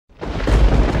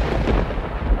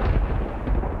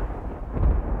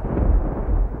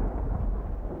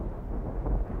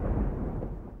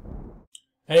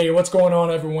Hey, what's going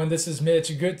on, everyone? This is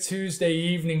Mitch. Good Tuesday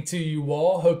evening to you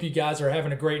all. Hope you guys are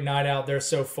having a great night out there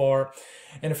so far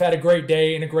and have had a great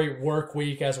day and a great work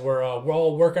week as we're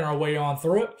all working our way on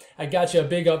through it. I got you a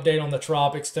big update on the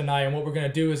tropics tonight, and what we're going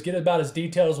to do is get about as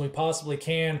detailed as we possibly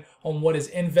can on what is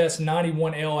Invest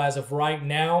 91L as of right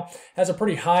now. Has a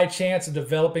pretty high chance of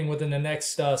developing within the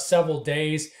next several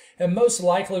days, and most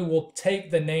likely will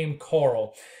take the name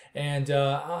Carl. And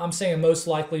I'm saying most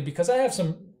likely because I have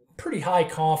some pretty high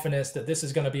confidence that this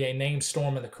is going to be a named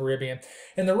storm in the Caribbean.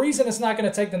 And the reason it's not going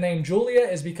to take the name Julia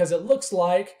is because it looks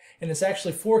like, and it's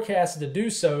actually forecasted to do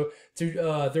so,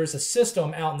 there's a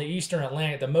system out in the eastern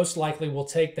Atlantic that most likely will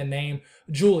take the name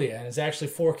Julia, and is actually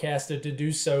forecasted to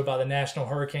do so by the National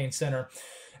Hurricane Center.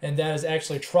 And that is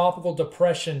actually Tropical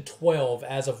Depression 12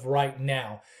 as of right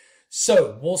now.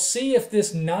 So we'll see if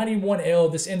this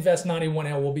 91L, this Invest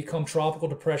 91L, will become Tropical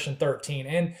Depression 13.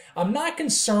 And I'm not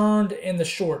concerned in the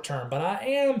short term, but I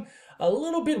am a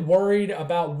little bit worried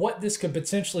about what this could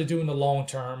potentially do in the long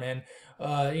term. And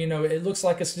it looks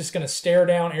like it's just going to stare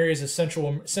down areas of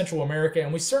Central America,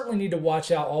 and we certainly need to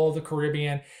watch out all of the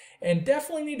Caribbean, and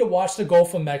definitely need to watch the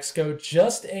Gulf of Mexico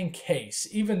just in case,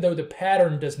 even though the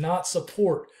pattern does not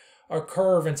support a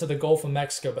curve into the Gulf of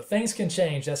Mexico. But things can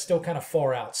change. That's still kind of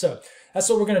far out. So that's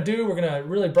what we're going to do. We're going to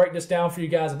really break this down for you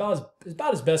guys about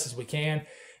as best as we can.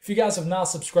 If you guys have not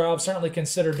subscribed, certainly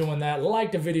consider doing that.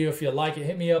 Like the video if you like it.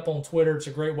 Hit me up on Twitter. It's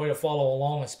a great way to follow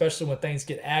along, especially when things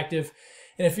get active.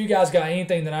 And if you guys got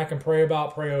anything that I can pray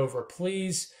about, pray over,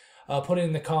 please put it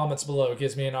in the comments below. It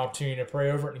gives me an opportunity to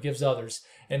pray over it, and it gives others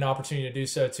an opportunity to do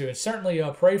so too. And certainly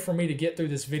pray for me to get through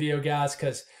this video, guys,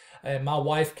 because my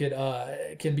wife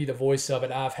can be the voice of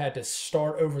it. I've had to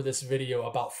start over this video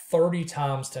about 30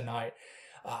 times tonight.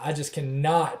 I just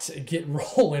cannot get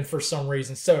rolling for some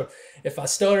reason. So if I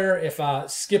stutter, if I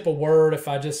skip a word, if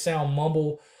I just sound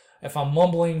if I'm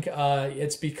mumbling,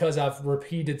 it's because I've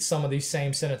repeated some of these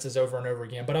same sentences over and over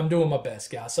again. But I'm doing my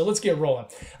best, guys. So let's get rolling.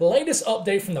 The latest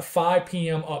update from the 5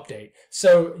 p.m. update.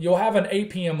 So you'll have an 8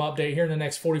 p.m. update here in the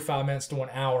next 45 minutes to an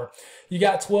hour. You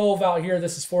got 12 out here.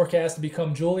 This is forecast to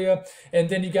become Julia. And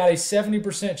then you got a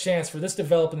 70% chance for this to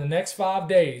develop in the next 5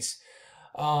 days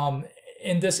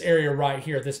in this area right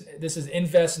here. This is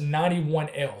Invest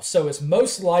 91L. So it's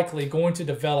most likely going to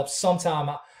develop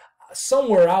sometime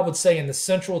somewhere, I would say, in the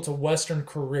central to western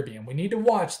Caribbean. We need to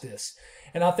watch this.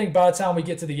 And I think by the time we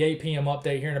get to the 8 p.m.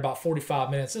 update here in about 45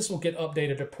 minutes, this will get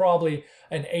updated to probably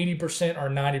an 80% or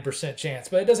 90% chance.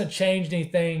 But it doesn't change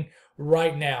anything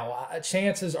right now.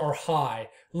 Chances are high,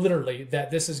 literally,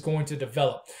 that this is going to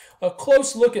develop. A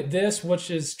close look at this, which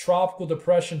is Tropical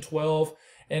Depression 12.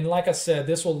 And like I said,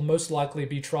 this will most likely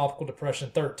be Tropical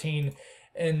Depression 13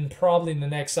 and probably in the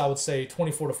next, I would say,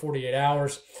 24 to 48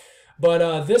 hours.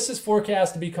 But this is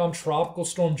forecast to become Tropical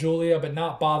Storm Julia, but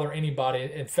not bother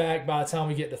anybody. In fact, by the time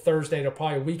we get to Thursday, it'll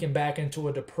probably weaken back into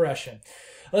a depression.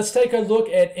 Let's take a look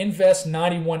at Invest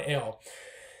 91L.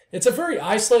 It's a very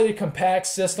isolated, compact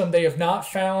system. They have not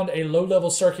found a low-level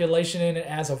circulation in it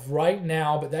as of right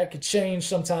now, but that could change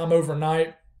sometime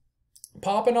overnight.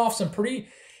 Popping off some pretty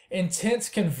intense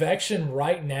convection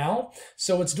right now,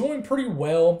 so it's doing pretty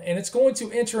well, and it's going to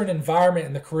enter an environment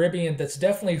in the Caribbean that's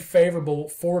definitely favorable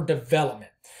for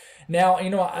development. Now,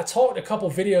 I talked a couple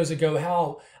videos ago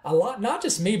how not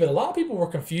just me, but a lot of people were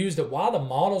confused at why the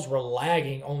models were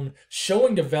lagging on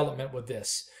showing development with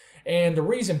this. And the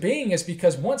reason being is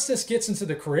because once this gets into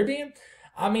the Caribbean,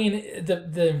 I mean,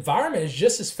 the environment is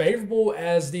just as favorable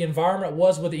as the environment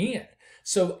was with Ian.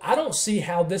 So I don't see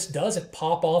how this doesn't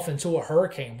pop off into a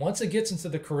hurricane once it gets into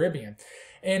the Caribbean.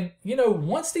 And,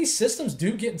 once these systems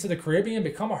do get into the Caribbean,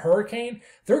 become a hurricane,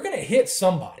 they're going to hit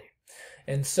somebody.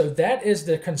 And so that is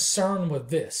the concern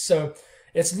with this. So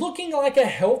it's looking like a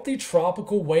healthy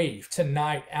tropical wave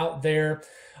tonight out there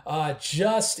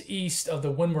just east of the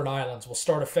Windward Islands will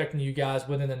start affecting you guys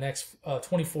within the next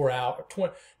 24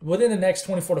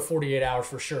 to 48 hours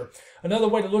for sure. Another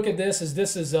way to look at this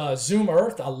is Zoom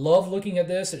Earth. I love looking at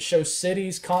this. It shows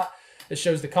cities, it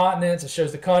shows the continents, it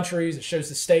shows the countries, it shows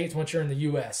the states once you're in the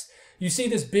U.S. You see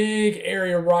this big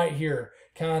area right here,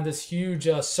 kind of this huge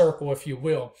circle, if you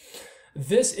will.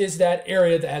 This is that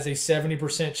area that has a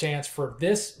 70% chance for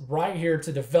this right here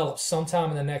to develop sometime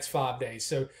in the next 5 days.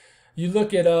 So you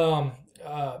look at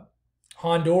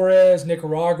Honduras,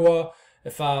 Nicaragua.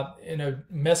 If I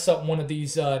mess up one of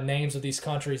these names of these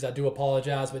countries, I do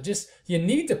apologize. But just you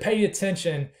need to pay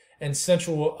attention in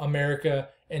Central America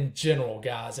in general,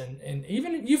 guys. And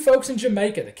even you folks in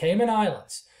Jamaica, the Cayman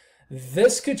Islands,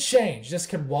 this could change. This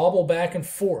could wobble back and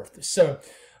forth. So,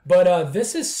 but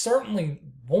this is certainly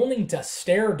wanting to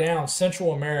stare down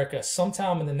Central America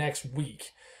sometime in the next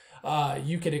week.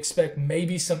 you could expect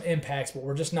maybe some impacts, but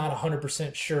we're just not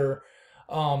 100% sure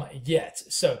yet.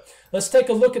 So let's take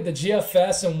a look at the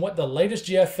GFS and what the latest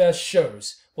GFS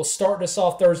shows. We'll start this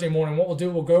off Thursday morning. What we'll do,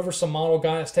 we'll go over some model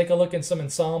guidance, take a look at some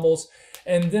ensembles,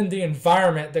 and then the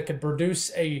environment that could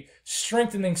produce a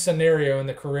strengthening scenario in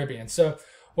the Caribbean. So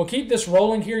we'll keep this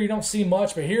rolling here. You don't see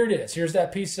much, but here it is. Here's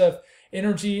that piece of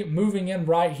energy moving in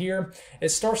right here. It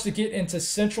starts to get into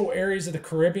central areas of the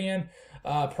Caribbean,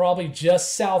 probably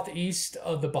just southeast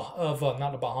of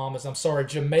not the Bahamas, I'm sorry,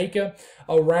 Jamaica,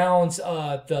 around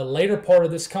the later part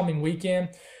of this coming weekend.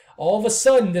 All of a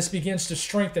sudden, this begins to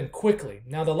strengthen quickly.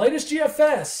 Now, the latest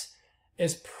GFS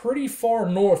is pretty far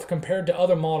north compared to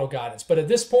other model guidance, but at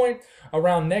this point,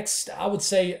 around next, I would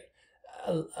say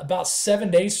about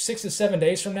 7 days, 6 to 7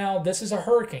 days from now, this is a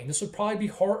hurricane. This would probably be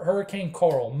Hurricane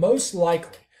Carl, most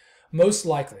likely.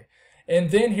 And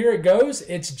then here it goes.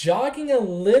 It's jogging a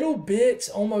little bit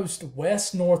almost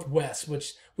west-northwest,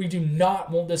 which we do not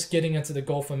want this getting into the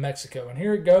Gulf of Mexico. And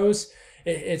here it goes.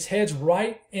 It heads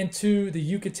right into the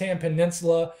Yucatan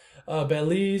Peninsula,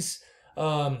 Belize.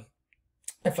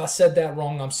 If I said that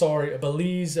wrong, I'm sorry.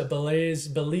 Belize. I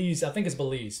think it's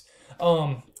Belize.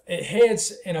 It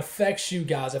heads and affects you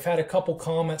guys. I've had a couple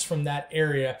comments from that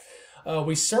area.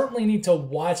 We certainly need to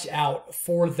watch out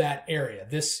for that area.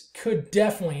 This could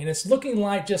definitely, and it's looking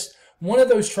like just one of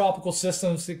those tropical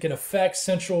systems that could affect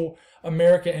Central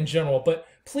America in general. But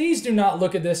please do not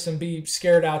look at this and be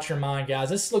scared out your mind, guys.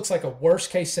 This looks like a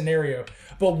worst case scenario.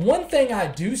 But one thing I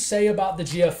do say about the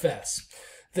GFS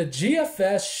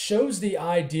shows the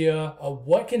idea of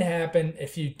what can happen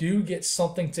if you do get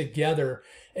something together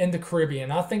in the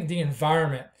Caribbean. I think the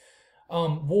environment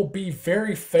will be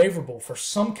very favorable for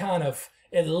some kind of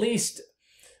at least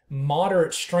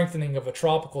moderate strengthening of a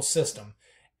tropical system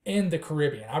in the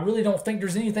Caribbean. I really don't think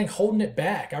there's anything holding it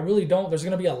back. I really don't. There's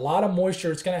going to be a lot of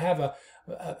moisture. It's going to have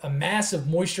a massive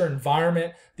moisture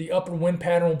environment. The upper wind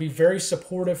pattern will be very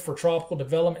supportive for tropical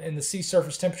development, and the sea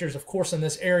surface temperatures, of course, in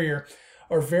this area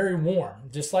are very warm,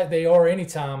 just like they are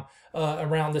anytime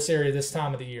around this area this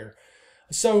time of the year.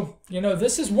 So,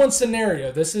 this is one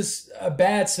scenario. This is a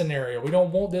bad scenario. We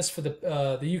don't want this for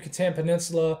the Yucatan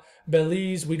Peninsula,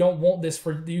 Belize. We don't want this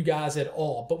for you guys at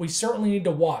all, but we certainly need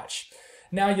to watch.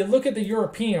 Now, you look at the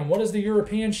European. What does the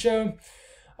European show?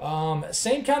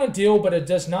 Same kind of deal, but it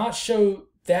does not show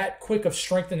that quick of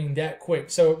strengthening that quick.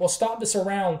 So we'll stop this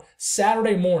around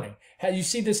Saturday morning. You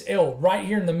see this L right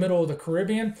here in the middle of the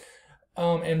Caribbean,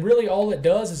 and really all it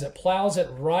does is it plows it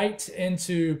right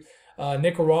into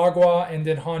Nicaragua and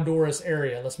then Honduras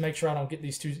area. Let's make sure I don't get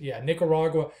these two. Yeah,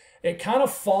 Nicaragua. It kind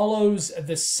of follows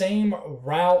the same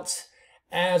route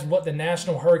as what the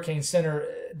National Hurricane Center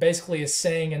basically is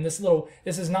saying. And this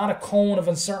is not a cone of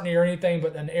uncertainty or anything,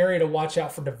 but an area to watch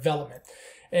out for development.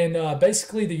 And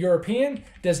basically the European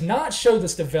does not show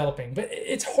this developing, but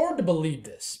it's hard to believe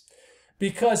this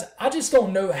because I just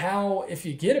don't know how, if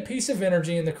you get a piece of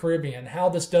energy in the Caribbean, how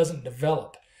this doesn't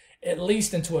develop at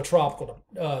least into a tropical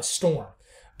storm.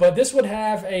 But this would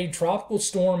have a tropical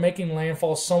storm making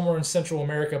landfall somewhere in Central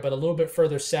America, but a little bit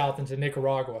further south into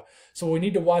Nicaragua. So we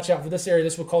need to watch out for this area.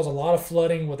 This would cause a lot of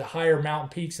flooding with the higher mountain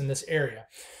peaks in this area.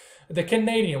 The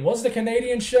Canadian, what's the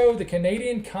Canadian show? The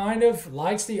Canadian kind of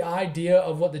likes the idea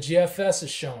of what the GFS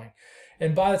is showing.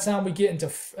 And by the time we get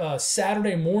into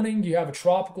Saturday morning, you have a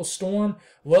tropical storm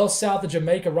well south of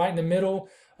Jamaica, right in the middle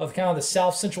of kind of the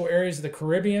south central areas of the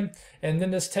Caribbean. And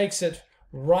then this takes it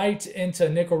right into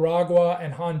Nicaragua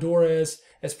and Honduras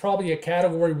as probably a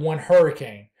Category 1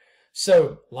 hurricane.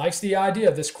 So, likes the idea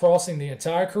of this crossing the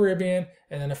entire Caribbean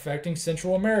and then affecting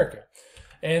Central America.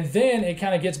 And then it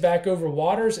kind of gets back over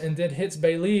waters and then hits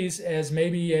Belize as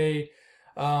maybe a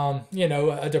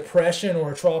depression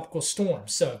or a tropical storm.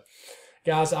 So,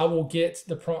 guys, I will get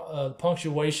the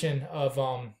punctuation of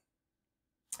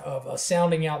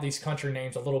sounding out these country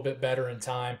names a little bit better in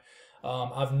time.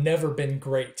 I've never been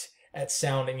great at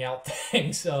sounding out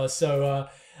things, so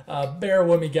bear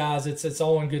with me, guys. It's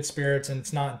all in good spirits and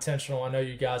it's not intentional. I know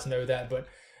you guys know that, but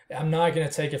I'm not going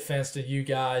to take offense to you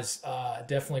guys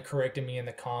definitely correcting me in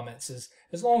the comments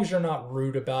as long as you're not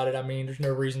rude about it. I mean, there's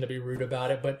no reason to be rude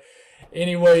about it. But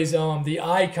anyways, the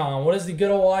icon, what does the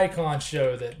good old icon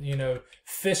show that,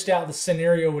 fished out the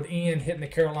scenario with Ian hitting the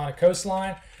Carolina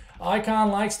coastline?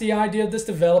 Icon likes the idea of this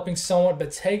developing somewhat,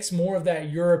 but takes more of that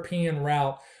European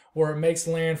route where it makes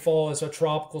landfall as a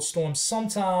tropical storm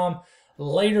sometime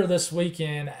later this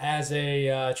weekend as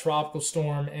a tropical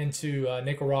storm into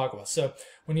Nicaragua. So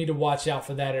we need to watch out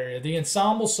for that area. The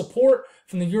ensemble support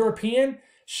from the European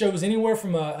shows anywhere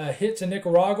from a hit to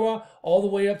Nicaragua all the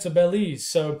way up to Belize.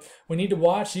 So we need to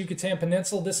watch the Yucatan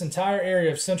Peninsula. This entire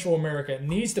area of Central America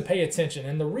needs to pay attention.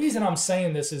 And the reason I'm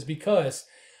saying this is because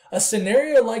a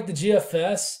scenario like the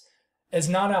GFS is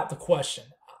not out the question.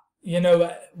 You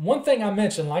know, one thing I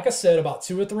mentioned, like I said about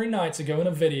 2 or 3 nights ago in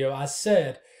a video, I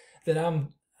said that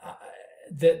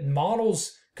that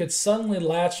models could suddenly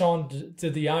latch on to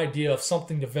the idea of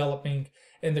something developing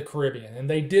in the Caribbean. And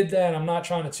they did that. I'm not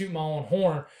trying to toot my own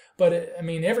horn, but I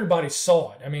mean, everybody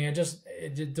saw it. I mean,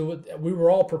 we were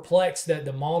all perplexed that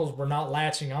the models were not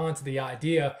latching on to the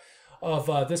idea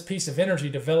of this piece of energy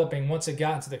developing once it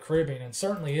got into the Caribbean, and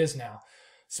certainly is now.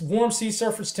 It's warm sea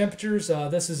surface temperatures.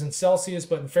 This is in Celsius,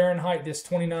 but in Fahrenheit, this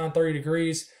 29, 30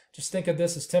 degrees. Just think of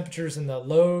this as temperatures in the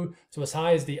low to as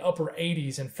high as the upper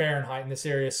 80s in Fahrenheit in this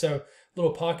area. So a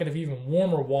little pocket of even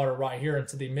warmer water right here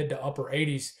into the mid to upper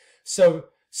 80s. So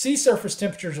sea surface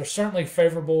temperatures are certainly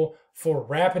favorable for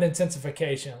rapid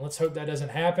intensification. Let's hope that doesn't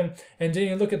happen. And then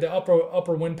you look at the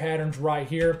upper wind patterns right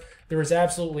here. There is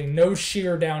absolutely no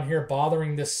shear down here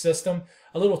bothering this system.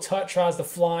 A little tut tries to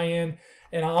fly in,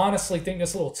 and I honestly think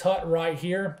this little tut right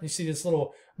here, you see this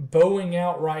little bowing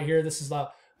out right here. This is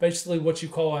basically what you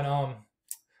call an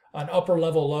upper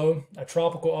level low, a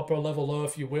tropical upper level low,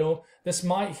 if you will. This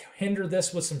might hinder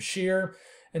this with some shear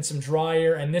and some dry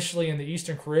air initially in the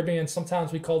Eastern Caribbean.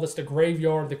 Sometimes we call this the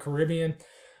graveyard of the Caribbean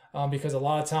because a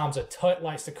lot of times a tut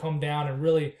likes to come down and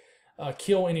really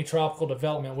kill any tropical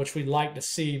development, which we'd like to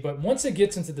see. But once it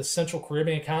gets into the Central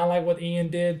Caribbean, kind of like what Ian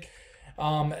did,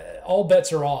 all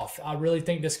bets are off. I really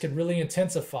think this could really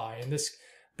intensify, and this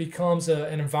becomes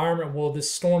an environment where this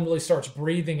storm really starts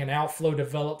breathing and outflow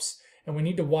develops, and we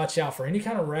need to watch out for any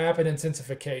kind of rapid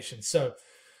intensification. So,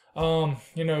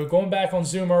 you know, going back on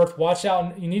Zoom Earth, watch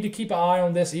out. You need to keep an eye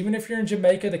on this, even if you're in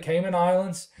Jamaica, the Cayman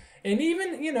Islands, and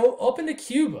even, you know, up into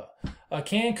Cuba,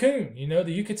 Cancun, you know,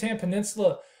 the Yucatan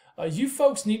Peninsula. You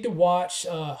folks need to watch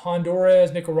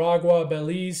Honduras, Nicaragua,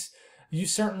 Belize. You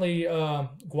certainly,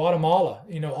 Guatemala,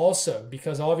 you know, also,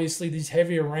 because obviously these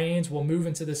heavier rains will move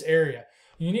into this area.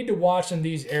 You need to watch in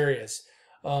these areas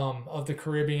of the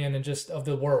Caribbean and just of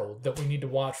the world that we need to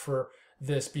watch for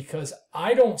this, because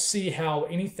I don't see how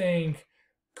anything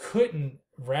couldn't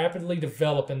rapidly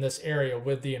develop in this area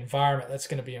with the environment that's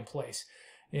going to be in place.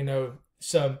 You know,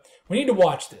 so we need to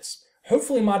watch this.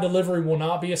 Hopefully my delivery will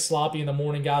not be as sloppy in the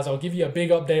morning, guys. I'll give you a big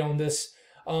update on this.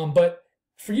 But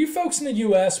for you folks in the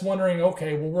U.S. wondering,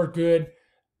 okay, well, we're good,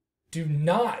 do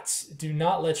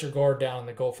not let your guard down in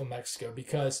the Gulf of Mexico,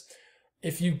 because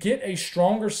if you get a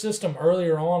stronger system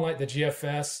earlier on, like the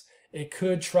GFS, it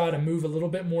could try to move a little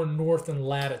bit more north in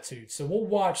latitude. So we'll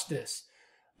watch this.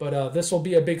 But this will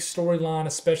be a big storyline,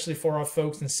 especially for our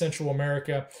folks in Central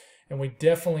America. And we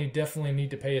definitely need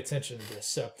to pay attention to this.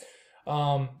 So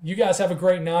you guys have a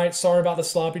great night. Sorry about the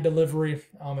sloppy delivery.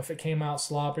 If it came out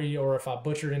sloppy or if I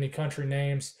butchered any country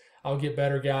names, I'll get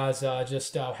better, guys.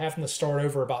 Just having to start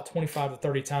over about 25 to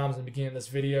 30 times in the beginning of this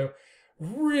video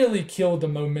really killed the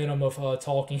momentum of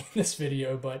talking in this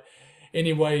video. But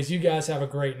anyways, you guys have a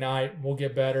great night. We'll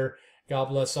get better. God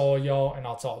bless all y'all, and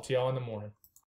I'll talk to y'all in the morning.